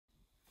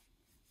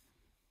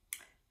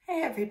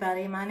Hey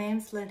everybody, my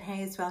name's Lynn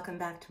Hayes. Welcome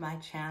back to my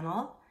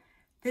channel.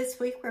 This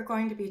week we're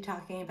going to be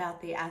talking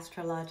about the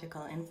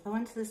astrological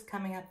influences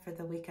coming up for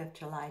the week of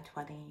July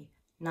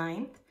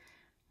 29th,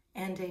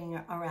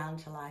 ending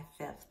around July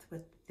 5th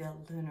with the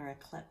lunar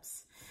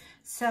eclipse.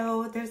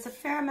 So there's a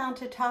fair amount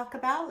to talk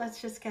about.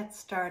 Let's just get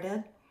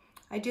started.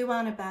 I do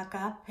want to back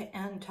up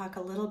and talk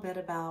a little bit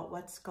about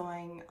what's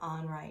going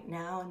on right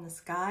now in the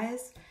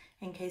skies.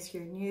 In case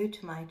you're new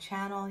to my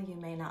channel, you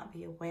may not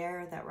be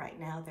aware that right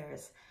now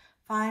there's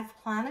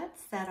 5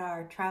 planets that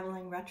are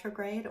traveling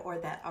retrograde or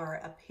that are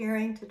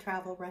appearing to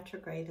travel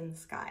retrograde in the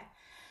sky.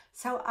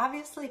 So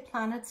obviously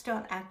planets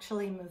don't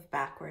actually move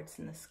backwards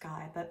in the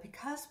sky, but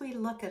because we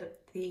look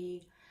at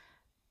the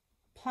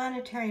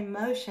planetary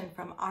motion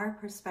from our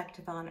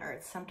perspective on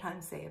Earth,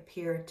 sometimes they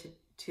appear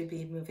to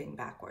be moving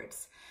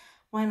backwards.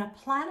 When a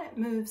planet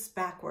moves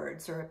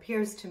backwards or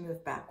appears to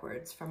move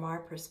backwards from our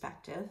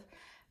perspective,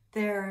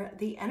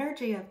 the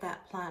energy of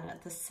that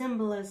planet, the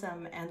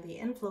symbolism and the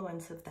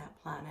influence of that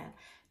planet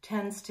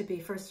tends to be,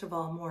 first of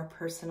all, more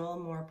personal,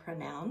 more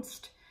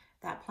pronounced.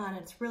 That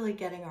planet's really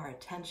getting our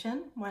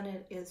attention when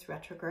it is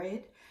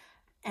retrograde.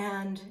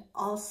 And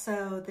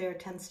also there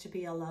tends to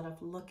be a lot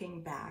of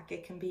looking back.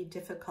 It can be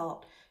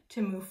difficult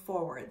to move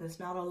forward. There's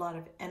not a lot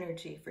of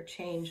energy for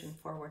change and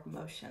forward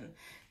motion.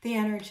 The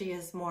energy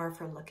is more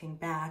for looking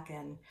back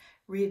and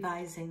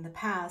revising the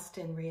past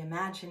and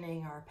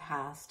reimagining our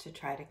past to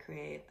try to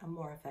create a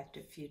more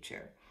effective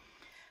future.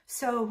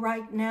 So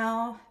right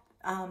now,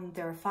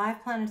 there are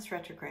 5 planets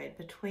retrograde.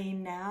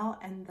 Between now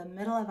and the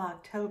middle of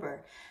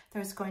October,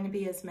 there's going to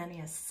be as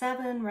many as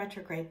 7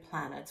 retrograde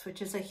planets,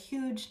 which is a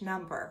huge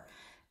number.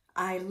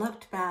 I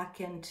looked back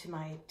into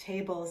my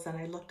tables and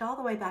I looked all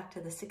the way back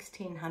to the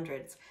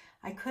 1600s.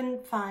 I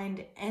couldn't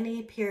find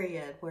any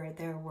period where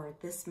there were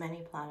this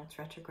many planets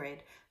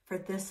retrograde for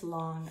this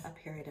long a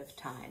period of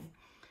time.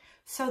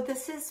 So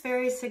this is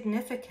very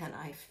significant,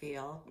 I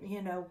feel.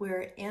 You know,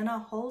 we're in a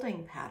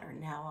holding pattern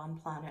now on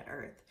planet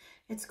Earth.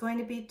 It's going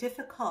to be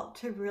difficult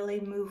to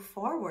really move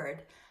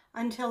forward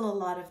until a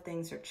lot of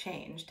things are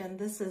changed. And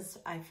this is,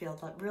 I feel,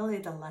 really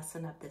the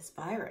lesson of this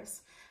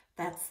virus.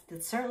 That's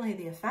certainly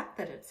the effect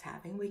that it's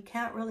having. We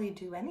can't really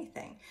do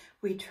anything.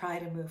 We try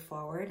to move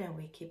forward and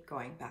we keep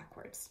going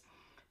backwards.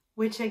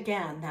 Which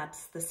again,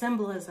 that's the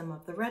symbolism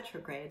of the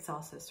retrogrades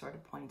also sort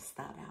of points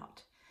that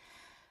out.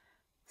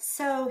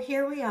 So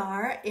here we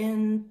are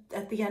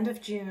at the end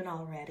of June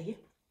already,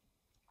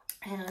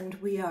 and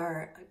we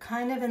are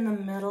kind of in the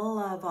middle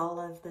of all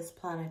of this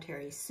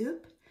planetary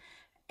soup,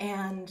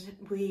 and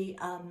we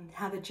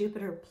have a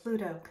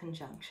Jupiter-Pluto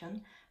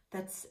conjunction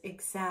that's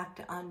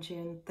exact on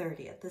June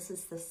 30th. This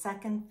is the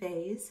second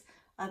phase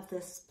of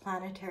this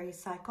planetary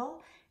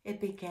cycle.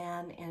 It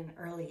began in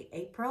early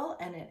April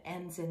and it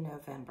ends in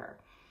November.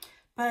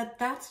 But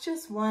that's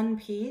just one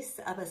piece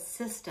of a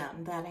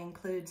system that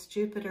includes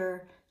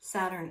Jupiter,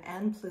 Saturn,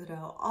 and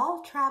Pluto,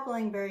 all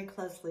traveling very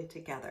closely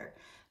together.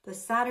 The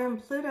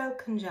Saturn-Pluto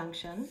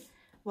conjunction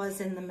was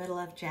in the middle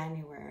of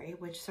January,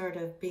 which sort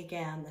of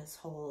began this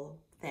whole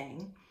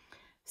thing.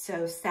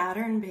 So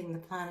Saturn being the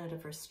planet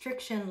of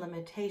restriction,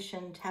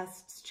 limitation,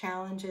 tests,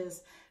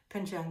 challenges,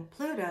 conjunct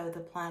Pluto,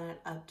 the planet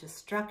of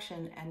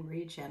destruction and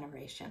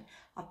regeneration,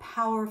 a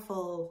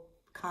powerful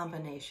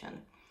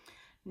combination.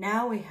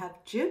 Now we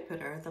have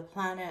Jupiter, the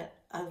planet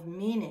of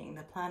meaning,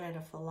 the planet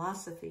of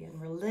philosophy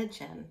and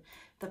religion,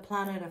 the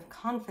planet of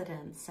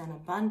confidence and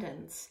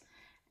abundance,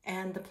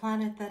 and the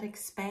planet that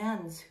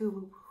expands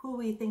who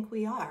we think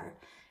we are,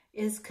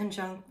 is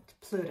conjunct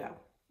Pluto.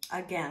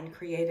 Again,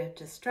 creative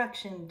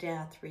destruction,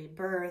 death,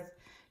 rebirth,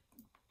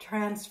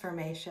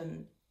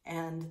 transformation,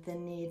 and the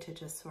need to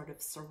just sort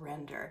of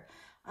surrender.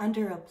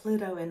 Under a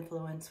Pluto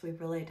influence, we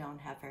really don't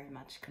have very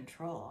much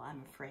control,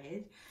 I'm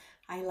afraid.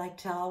 I like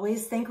to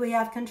always think we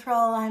have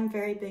control. I'm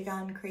very big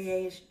on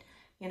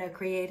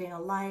creating a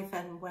life.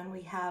 And when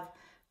we have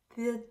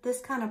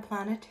this kind of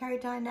planetary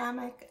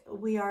dynamic,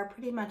 we are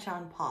pretty much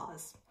on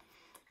pause,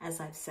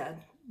 as I've said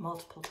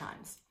multiple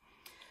times.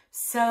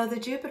 So the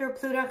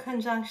Jupiter-Pluto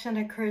conjunction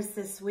occurs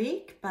this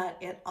week, but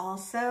it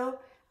also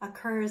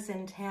occurs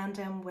in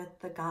tandem with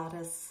the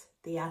goddess,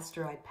 the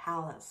asteroid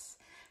Pallas.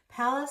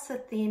 Pallas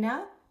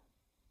Athena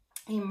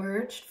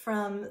emerged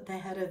from the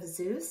head of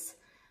Zeus.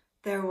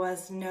 There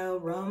was no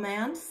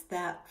romance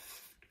that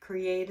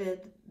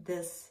created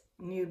this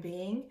new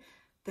being.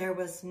 There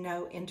was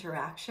no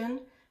interaction.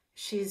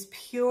 She's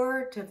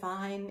pure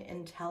divine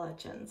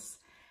intelligence.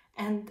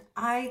 And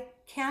I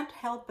can't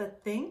help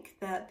but think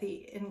that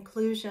the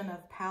inclusion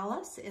of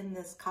Pallas in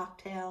this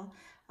cocktail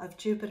of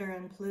Jupiter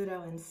and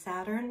Pluto and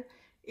Saturn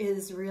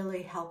is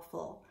really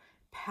helpful.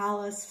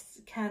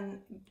 Pallas can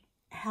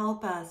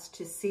help us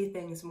to see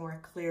things more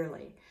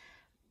clearly.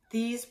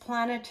 These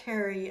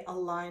planetary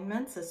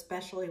alignments,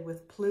 especially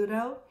with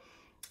Pluto,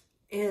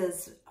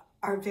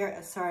 are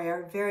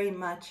very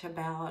much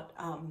about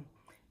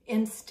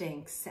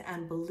instincts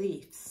and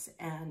beliefs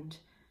and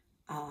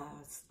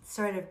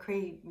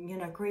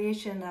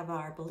creation of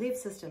our belief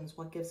systems,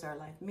 what gives our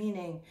life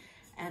meaning,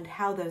 and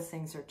how those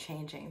things are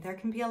changing. There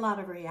can be a lot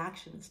of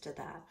reactions to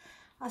that.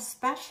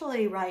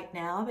 especially right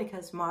now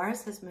because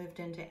Mars has moved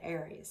into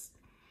Aries.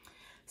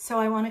 So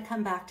I want to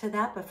come back to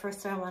that, but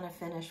first I want to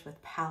finish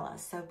with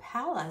Pallas. So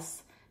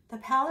Pallas, the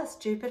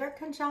Pallas-Jupiter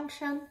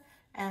conjunction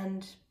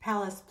and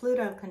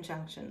Pallas-Pluto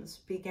conjunctions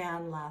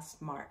began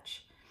last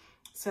March.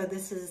 So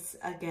this is,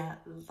 again,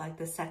 like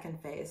the second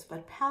phase,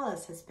 but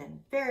Pallas has been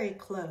very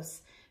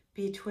close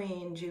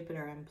between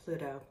Jupiter and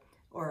Pluto,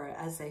 or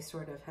as they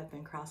sort of have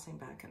been crossing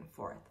back and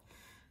forth.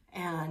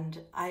 And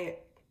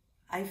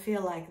I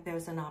feel like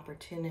there's an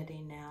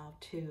opportunity now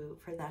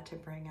for that to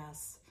bring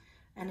us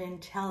an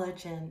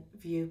intelligent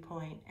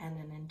viewpoint and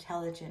an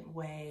intelligent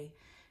way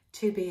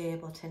to be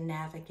able to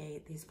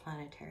navigate these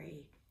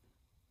planetary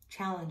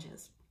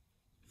challenges.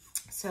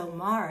 So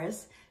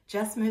Mars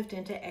just moved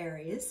into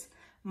Aries.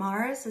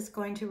 Mars is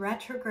going to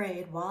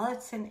retrograde while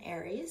it's in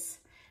Aries.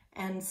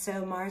 And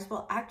so Mars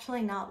will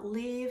actually not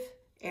leave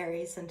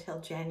Aries until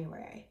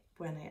January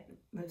when it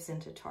moves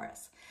into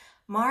Taurus.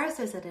 Mars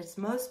is at its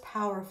most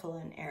powerful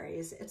in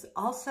Aries. It's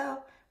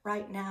also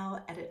right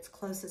now at its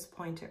closest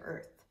point to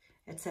Earth.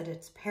 It's at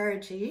its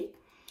perigee,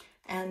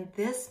 and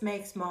this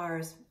makes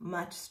Mars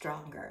much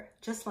stronger.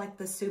 Just like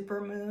the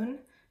supermoon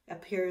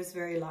appears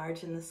very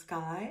large in the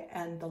sky,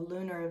 and the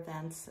lunar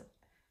events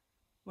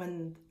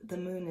when the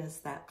moon is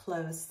that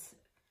close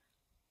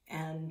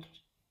and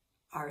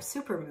are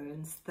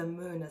supermoons, the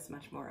moon is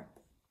much more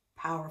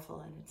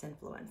powerful in its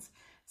influence.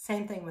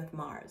 Same thing with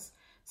Mars.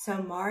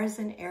 So Mars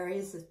in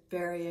Aries is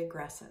very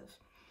aggressive.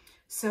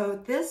 So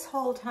this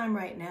whole time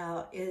right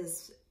now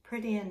is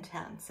pretty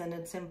intense, and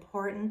it's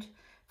important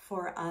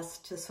for us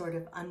to sort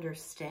of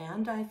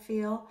understand, I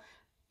feel,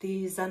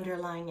 these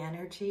underlying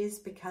energies,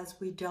 because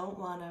we don't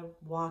want to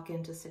walk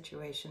into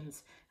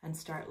situations and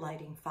start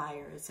lighting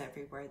fires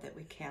everywhere that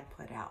we can't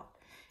put out.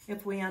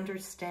 If we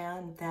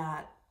understand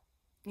that,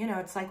 you know,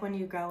 it's like when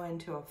you go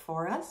into a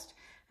forest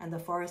and the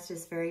forest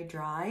is very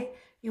dry,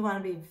 you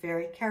want to be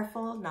very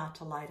careful not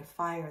to light a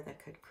fire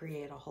that could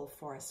create a whole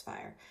forest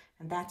fire.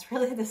 And that's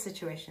really the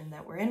situation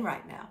that we're in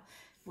right now,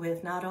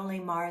 with not only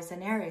Mars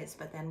and Aries,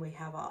 but then we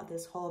have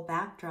this whole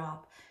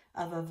backdrop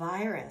of a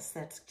virus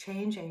that's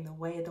changing the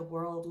way the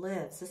world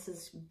lives. This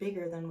is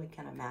bigger than we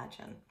can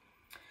imagine.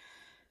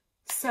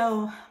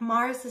 So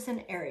Mars is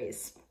in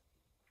Aries.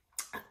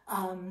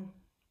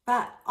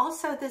 But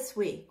also this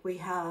week, we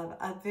have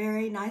a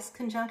very nice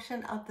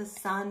conjunction of the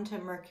Sun to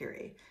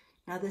Mercury.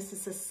 Now, this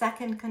is the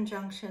second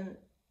conjunction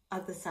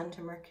of the Sun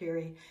to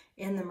Mercury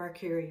in the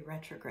Mercury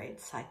retrograde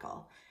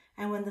cycle.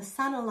 And when the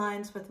Sun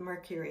aligns with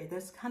Mercury,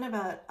 there's kind of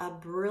a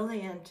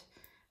brilliant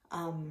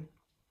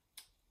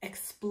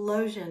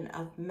explosion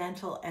of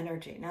mental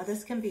energy. Now,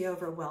 this can be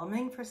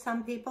overwhelming for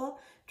some people.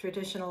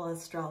 Traditional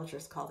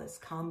astrologers call this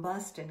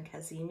combust and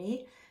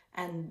Kazemi,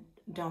 and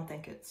don't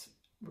think it's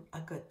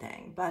a good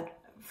thing. But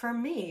for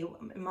me,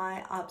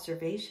 my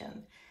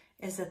observation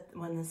is that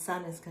when the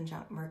Sun is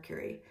conjunct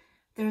Mercury,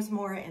 there's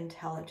more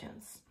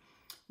intelligence.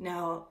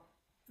 Now,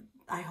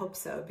 I hope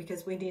so,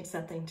 because we need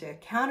something to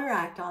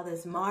counteract all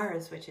this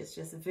Mars, which is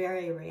just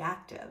very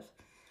reactive.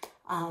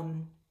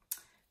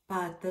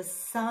 But the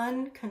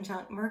Sun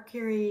conjunct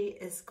Mercury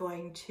is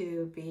going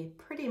to be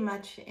pretty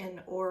much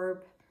in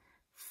orb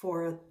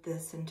for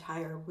this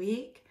entire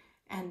week.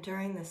 And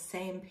during the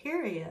same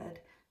period,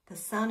 the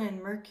Sun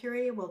and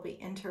Mercury will be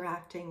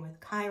interacting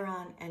with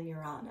Chiron and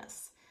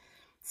Uranus.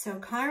 So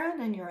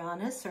Chiron and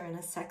Uranus are in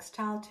a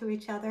sextile to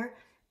each other.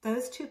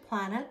 Those two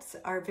planets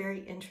are very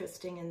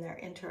interesting in their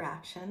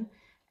interaction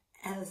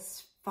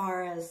as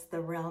far as the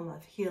realm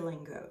of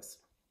healing goes.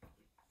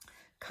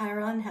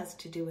 Chiron has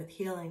to do with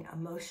healing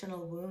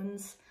emotional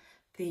wounds,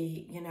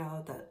 the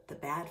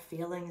bad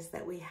feelings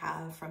that we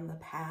have from the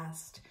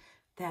past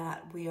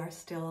that we are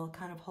still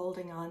kind of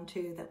holding on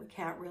to, that we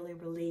can't really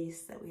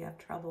release, that we have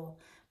trouble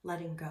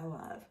letting go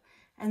of.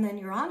 And then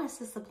Uranus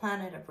is the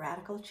planet of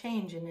radical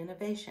change and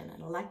innovation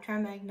and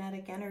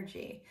electromagnetic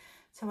energy.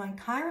 So when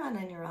Chiron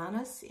and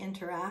Uranus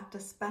interact,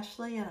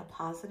 especially in a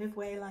positive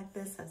way like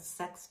this, as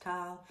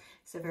sextile,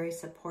 it's a very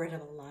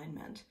supportive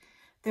alignment.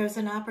 There's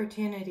an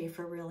opportunity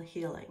for real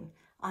healing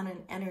on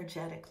an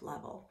energetic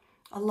level.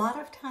 A lot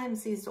of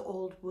times these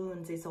old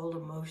wounds, these old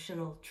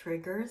emotional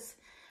triggers,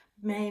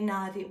 there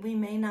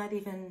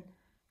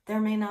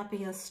may not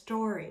be a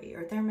story,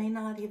 or there may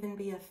not even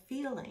be a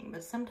feeling,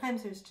 but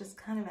sometimes there's just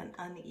kind of an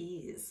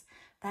unease.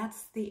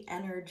 That's the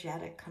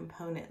energetic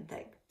component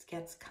that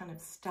gets kind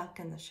of stuck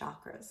in the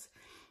chakras.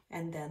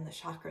 And then the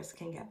chakras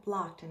can get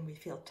blocked and we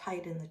feel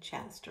tight in the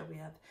chest, or we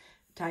have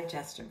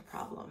digestive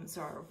problems,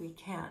 or we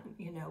can't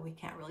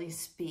really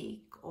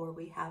speak, or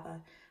we have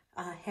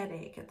a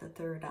headache at the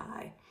third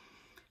eye.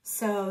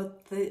 So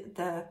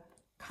the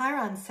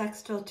Chiron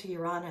sextile to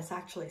Uranus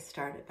actually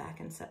started back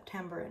in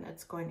September, and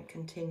it's going to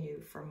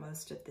continue for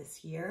most of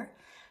this year.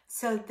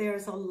 So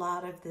there's a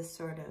lot of this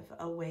sort of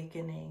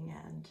awakening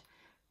and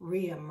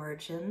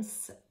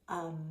reemergence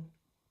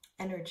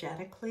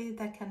energetically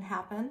that can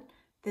happen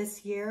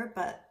this year.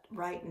 But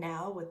right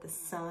now, with the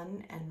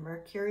Sun and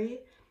Mercury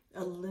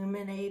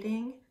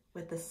illuminating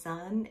with the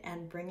Sun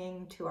and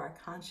bringing to our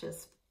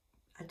conscious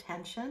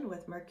attention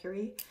with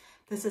Mercury,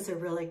 this is a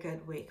really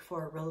good week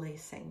for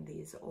releasing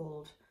these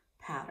old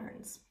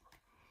patterns.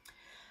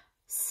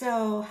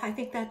 So I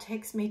think that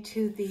takes me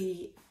to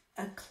the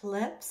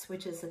eclipse,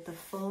 which is at the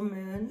full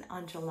moon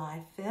on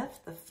July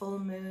 5th.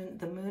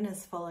 The moon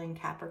is full in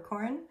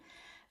Capricorn.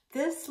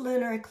 This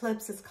lunar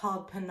eclipse is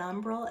called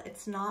penumbral.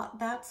 It's not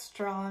that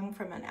strong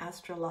from an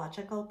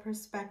astrological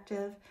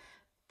perspective.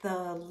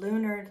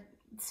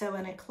 So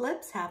an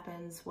eclipse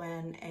happens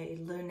when a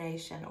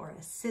lunation, or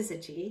a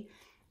syzygy,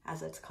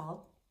 as it's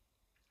called,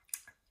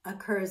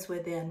 occurs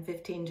within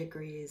 15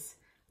 degrees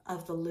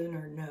of the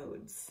lunar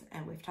nodes.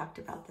 And we've talked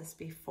about this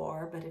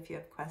before, but if you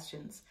have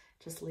questions,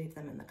 just leave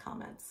them in the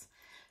comments.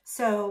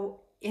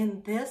 So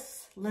in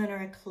this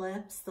lunar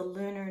eclipse, the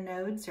lunar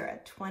nodes are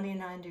at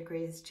 29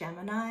 degrees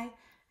Gemini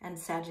and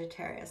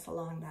Sagittarius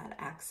along that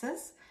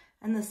axis.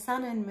 And the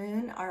sun and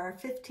moon are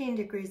 15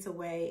 degrees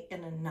away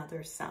in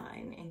another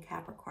sign, in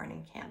Capricorn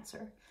and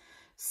Cancer.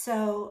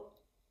 So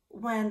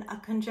when a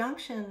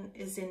conjunction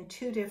is in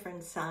two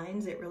different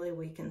signs, it really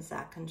weakens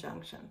that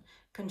conjunction.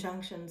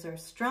 Conjunctions are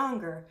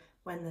stronger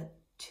when the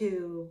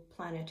two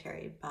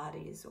planetary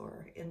bodies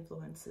or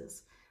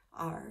influences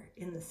are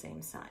in the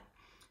same sign.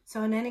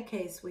 So in any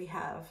case, we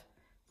have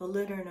the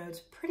lunar nodes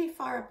pretty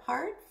far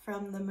apart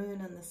from the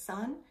moon and the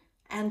sun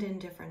and in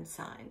different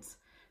signs.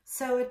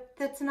 So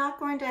that's not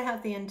going to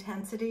have the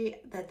intensity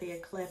that the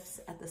eclipse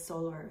at the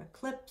solar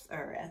eclipse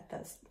or at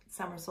the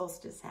summer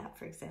solstice had,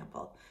 for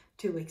example,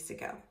 2 weeks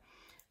ago.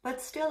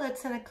 But still,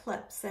 it's an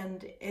eclipse,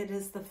 and it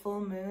is the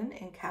full moon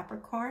in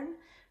Capricorn,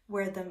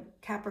 where the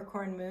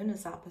Capricorn moon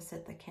is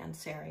opposite the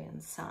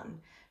Cancerian sun.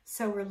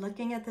 So we're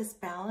looking at this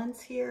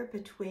balance here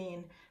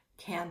between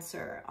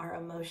Cancer, our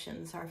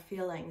emotions, our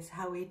feelings,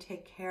 how we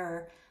take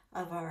care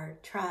of our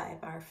tribe,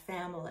 our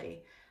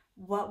family,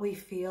 what we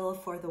feel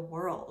for the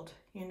world,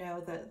 you know,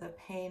 the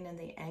pain and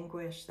the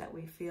anguish that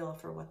we feel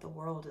for what the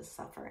world is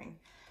suffering.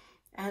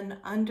 And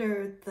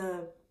under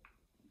the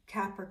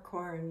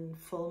Capricorn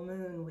full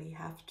moon, we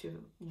have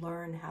to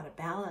learn how to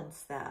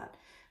balance that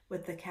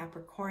with the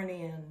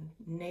Capricornian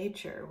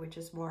nature, which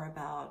is more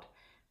about,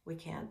 we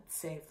can't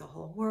save the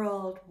whole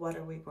world. What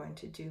are we going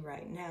to do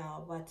right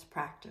now? What's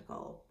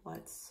practical?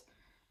 What's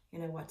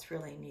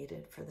really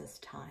needed for this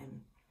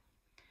time?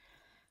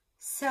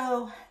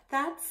 So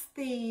that's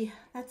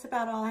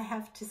about all I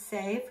have to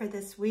say for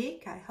this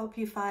week. I hope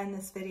you find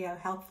this video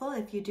helpful.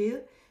 If you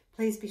do,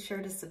 please be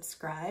sure to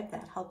subscribe.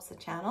 That helps the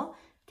channel.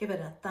 Give it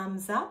a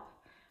thumbs up.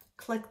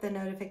 Click the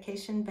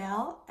notification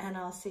bell, and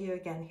I'll see you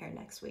again here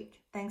next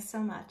week. Thanks so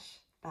much.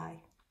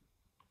 Bye.